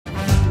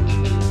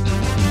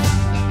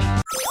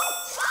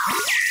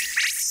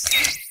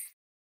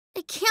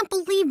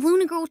believe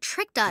Luna Girl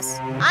tricked us.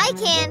 I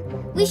can.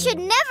 We should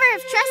never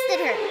have trusted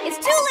her. It's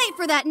too late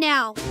for that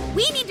now.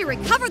 We need to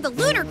recover the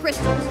lunar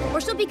crystals, or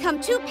she'll become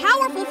too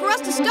powerful for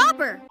us to stop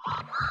her.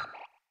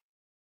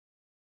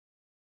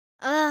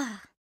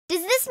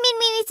 Does this mean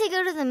we need to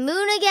go to the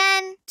moon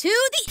again? To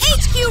the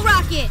HQ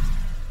rocket!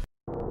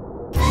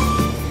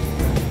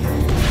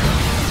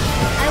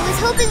 I was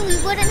hoping we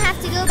wouldn't have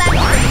to go back to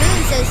the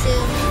moon so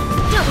soon.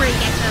 Don't worry,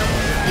 Gecko.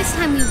 This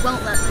time we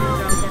won't let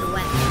Luna Girl get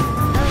away.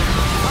 Oh,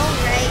 all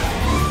right.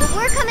 But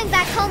we're coming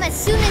back home as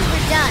soon as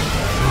we're done.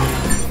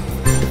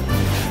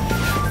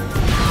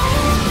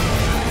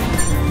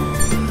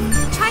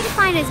 Try to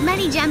find as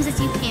many gems as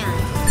you can.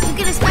 You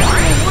get a special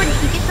reward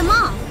if you get them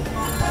all.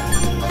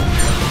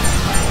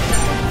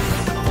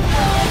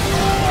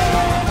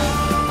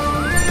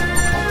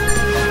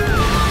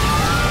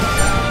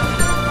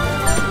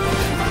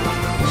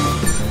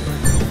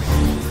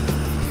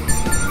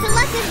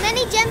 Collect as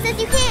many gems as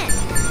you can.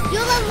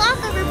 You'll unlock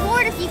a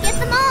reward if you get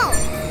them all.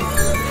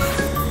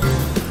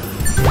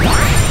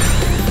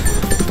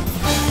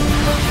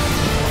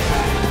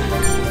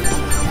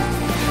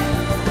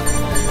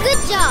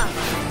 Good job.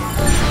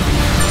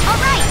 All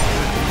right.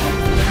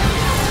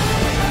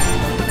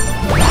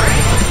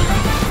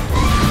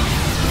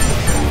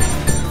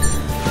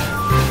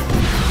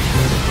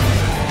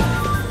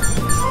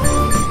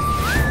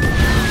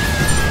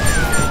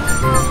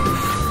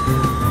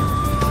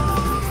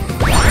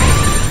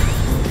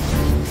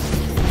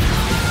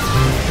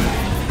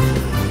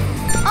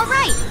 All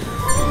right.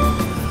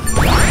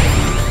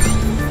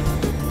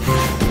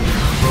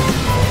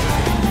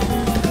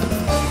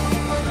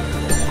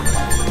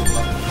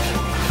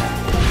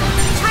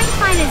 Try to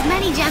find as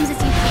many gems as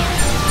you can.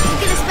 You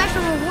get a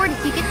special reward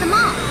if you get them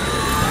all.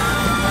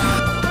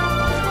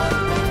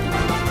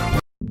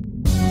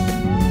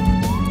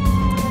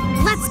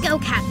 Let's go,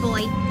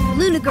 Catboy.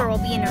 Luna Girl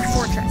will be in her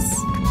fortress.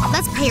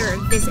 Let's pay her a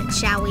visit,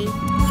 shall we?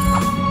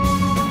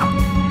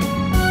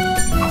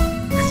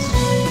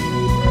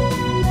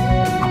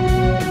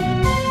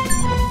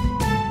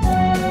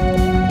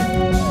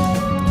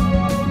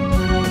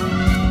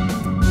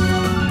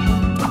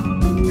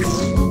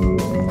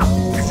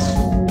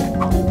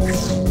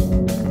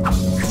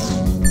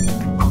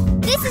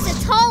 This is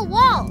a tall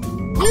wall.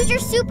 Use your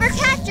super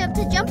cat jump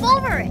to jump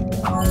over it.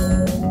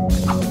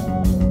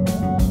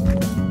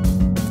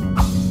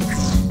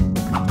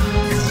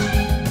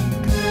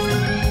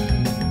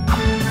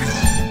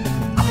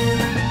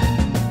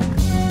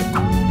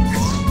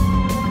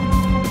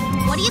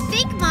 What do you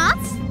think,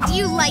 Moths? Do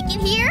you like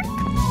it here?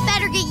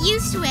 Better get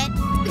used to it,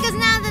 because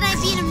now that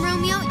I've beaten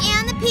Romeo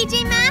and the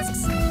PJ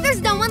Masks,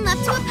 there's no one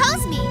left to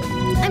oppose me.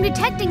 I'm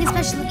detecting a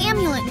special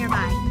amulet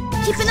nearby.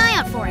 Keep an eye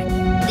out for it.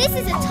 This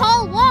is a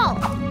tall wall.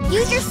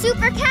 Use your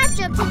super cat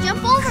jump to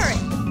jump over it.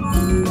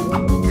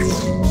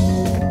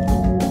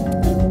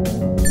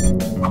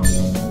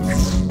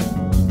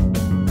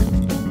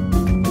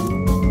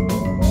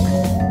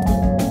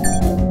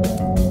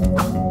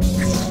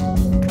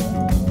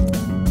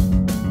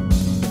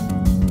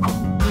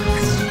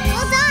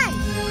 Well done!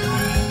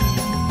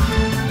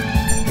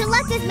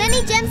 Collect as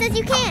many gems as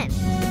you can.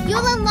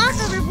 You'll unlock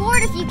a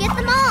reward if you get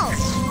them all.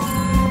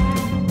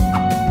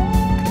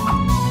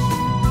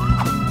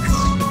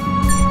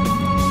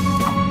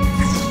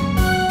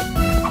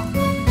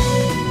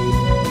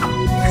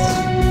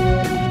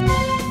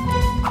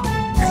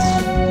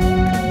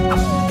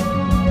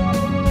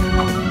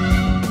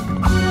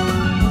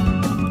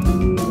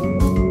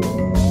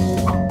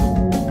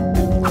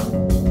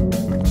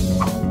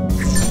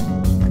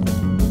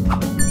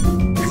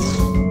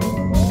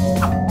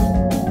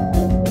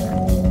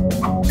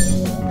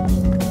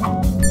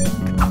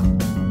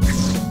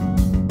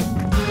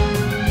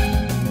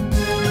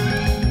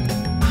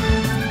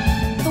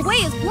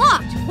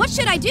 What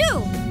should I do?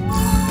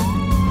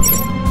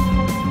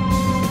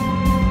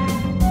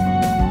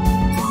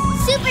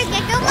 Super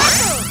Gecko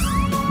muscles!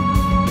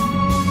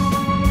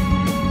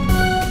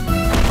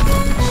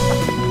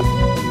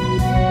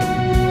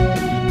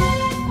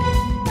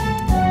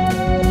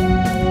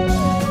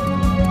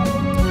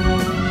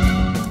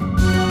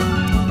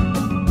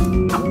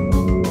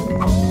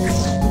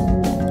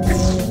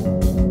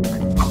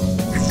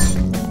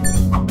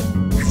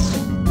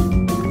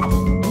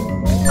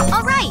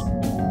 All right.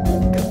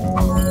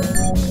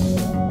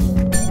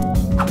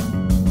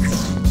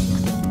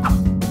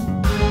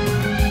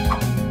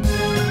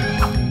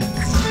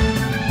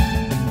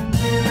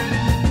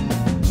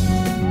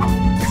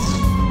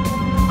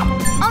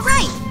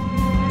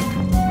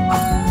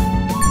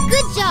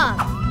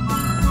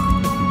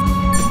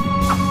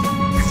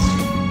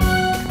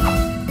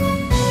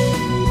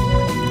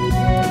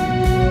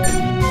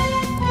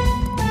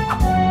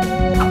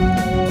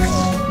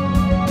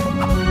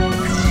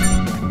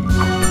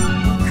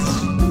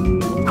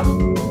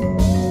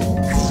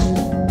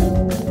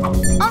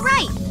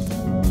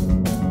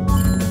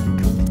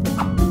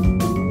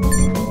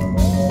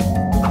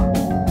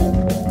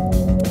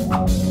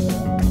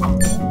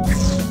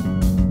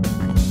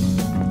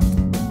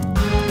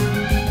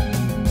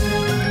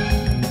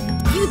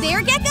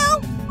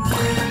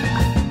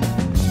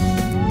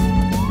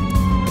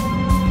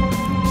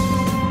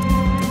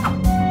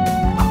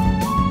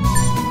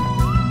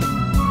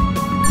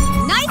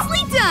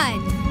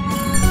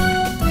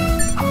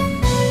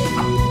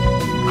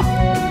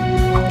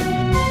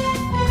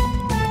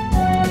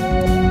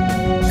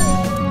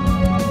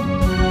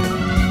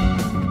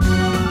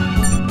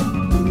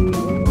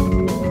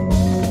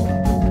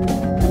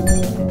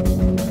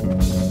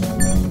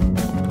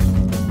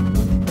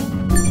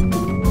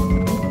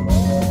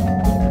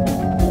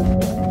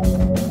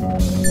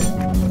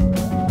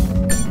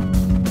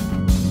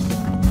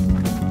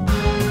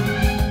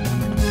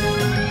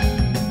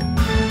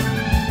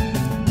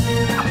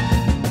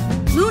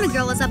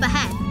 crystals up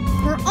ahead.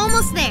 We're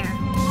almost there.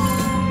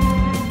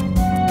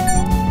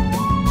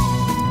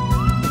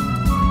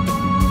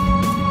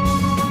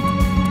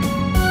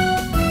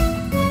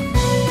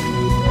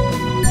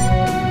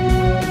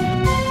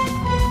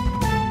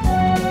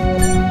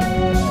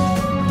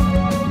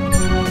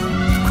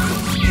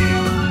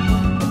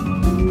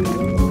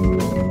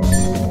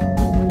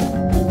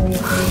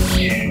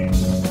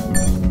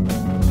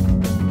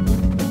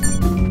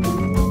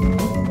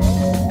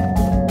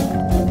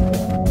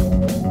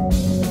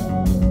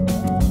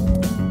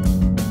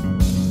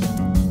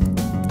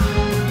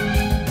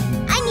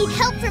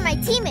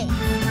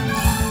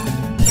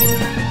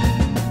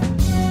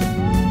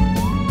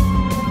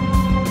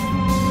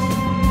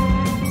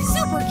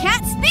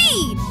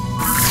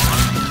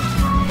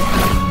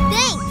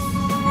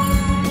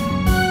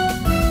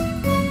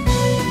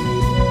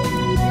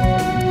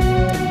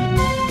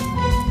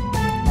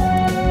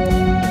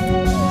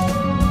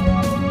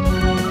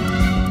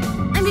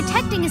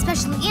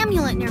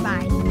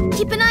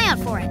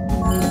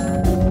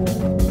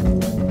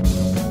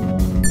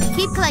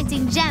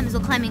 Gems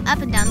while climbing up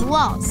and down the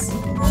walls.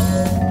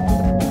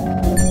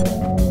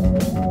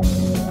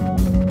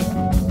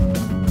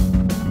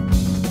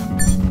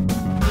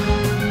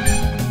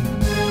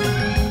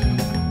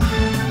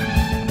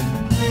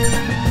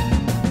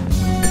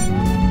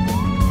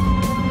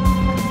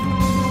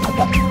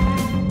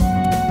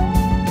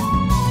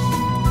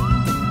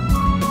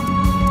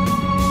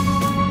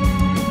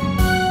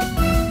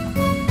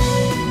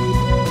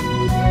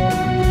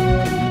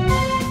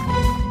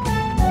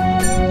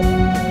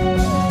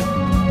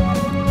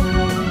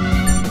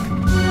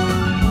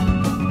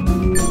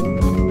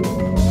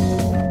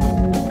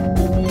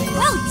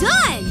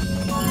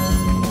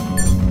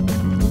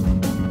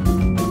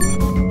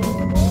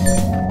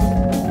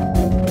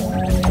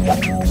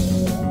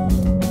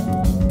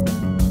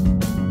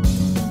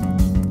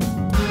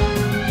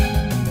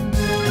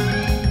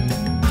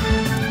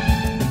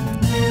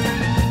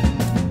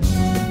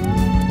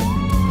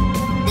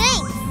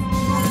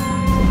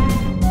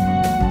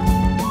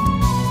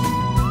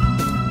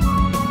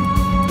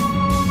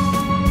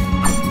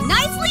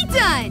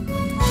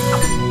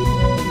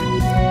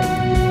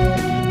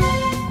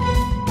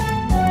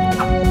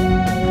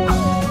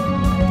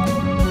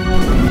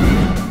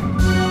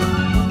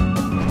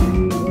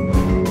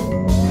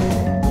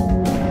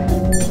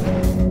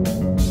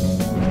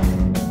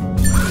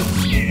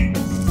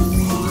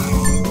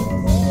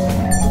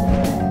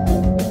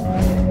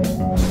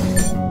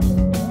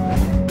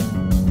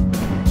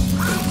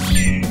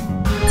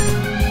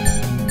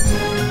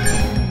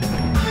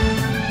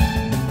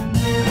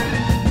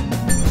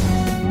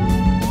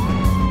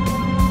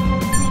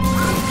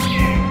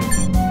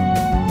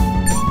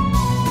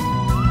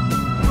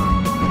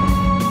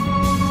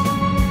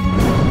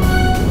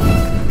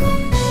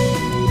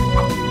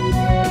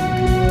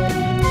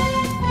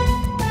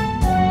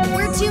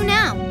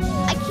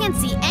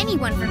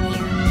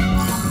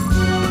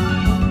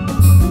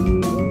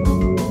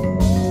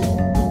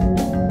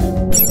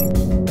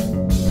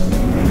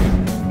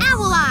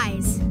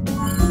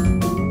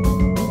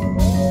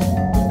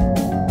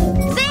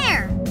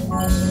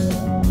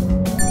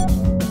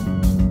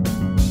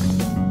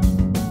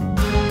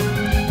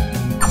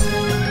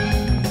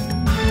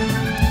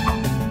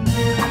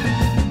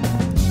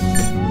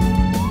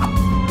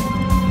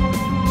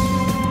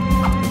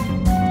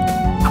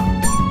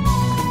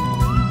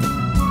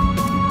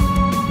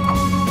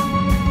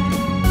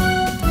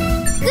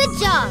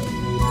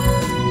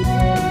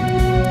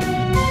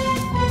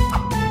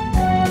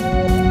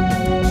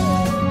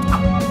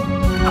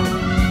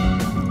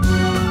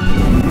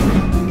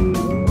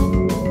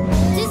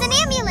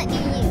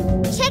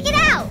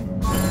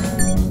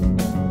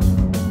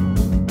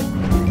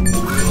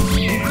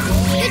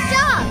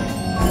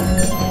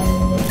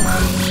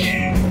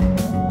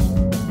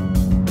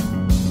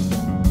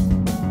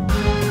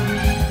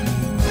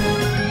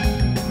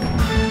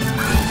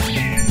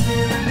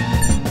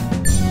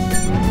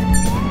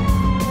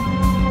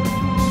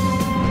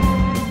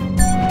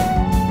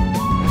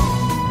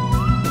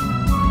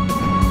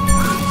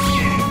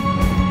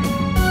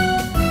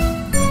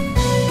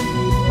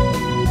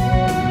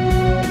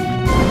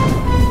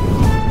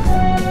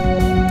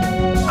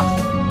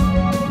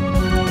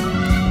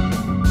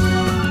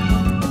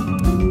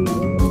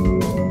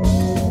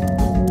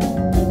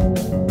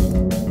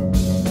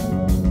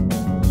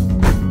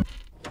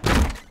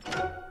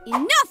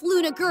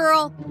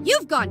 Girl,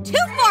 you've gone too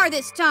far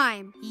this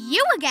time.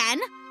 You again?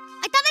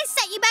 I thought I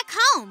sent you back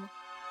home.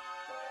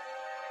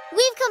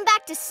 We've come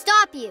back to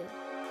stop you.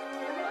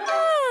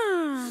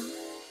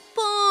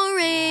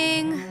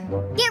 Boring.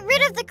 Get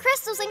rid of the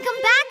crystals and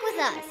come back with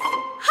us.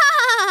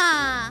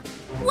 Ha!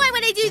 Why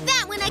would I do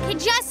that when I could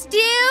just do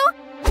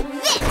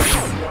this?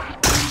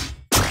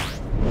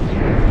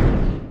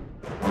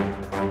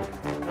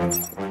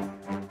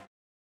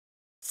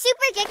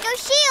 Super Gecko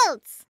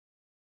Shields!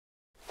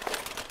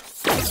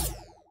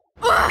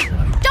 Ugh,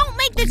 don't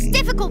make this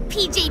difficult,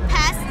 PJ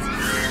Pests!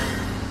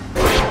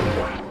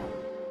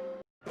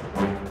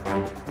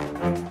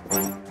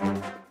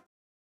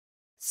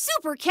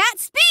 Super Cat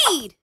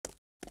speed!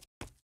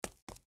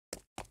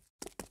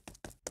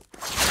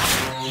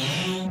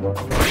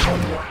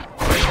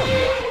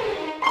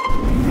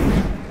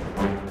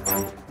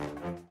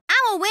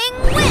 Owl Wing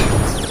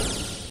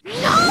wins!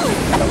 No!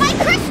 My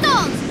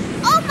crystals!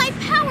 All my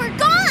power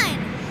gone!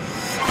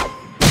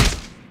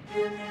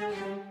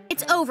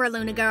 It's over,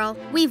 Luna Girl.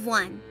 We've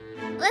won.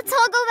 Let's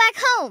all go back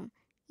home.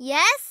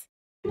 Yes?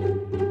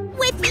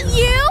 With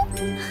you?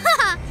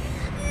 Haha!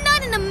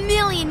 Not in a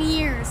million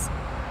years.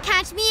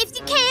 Catch me if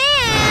you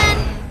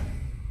can!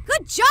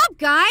 Good job,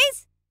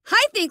 guys!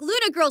 I think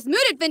Luna Girl's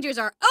moon adventures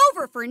are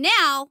over for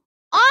now.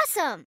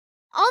 Awesome!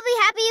 I'll be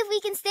happy if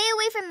we can stay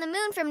away from the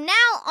moon from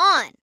now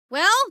on.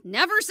 Well,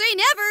 never say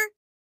never.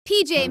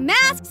 PJ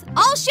Masks,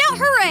 all shout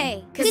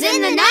hooray! 'Cause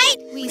in the night,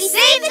 we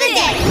save the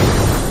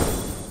day!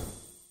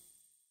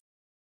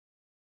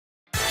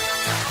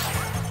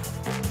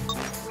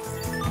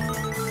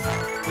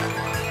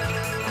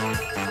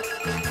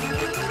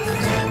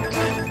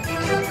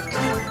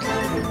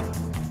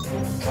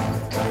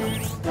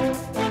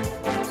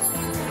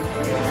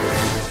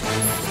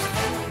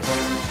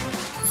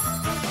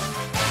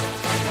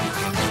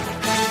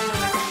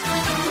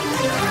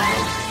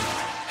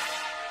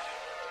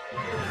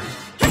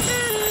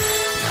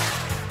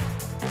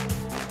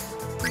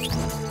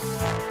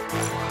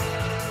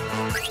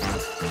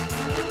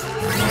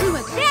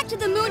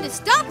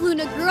 Stop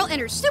Luna Girl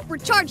and her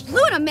supercharged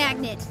Luna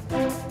Magnet.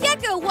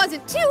 Gecko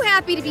wasn't too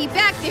happy to be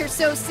back there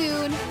so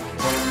soon.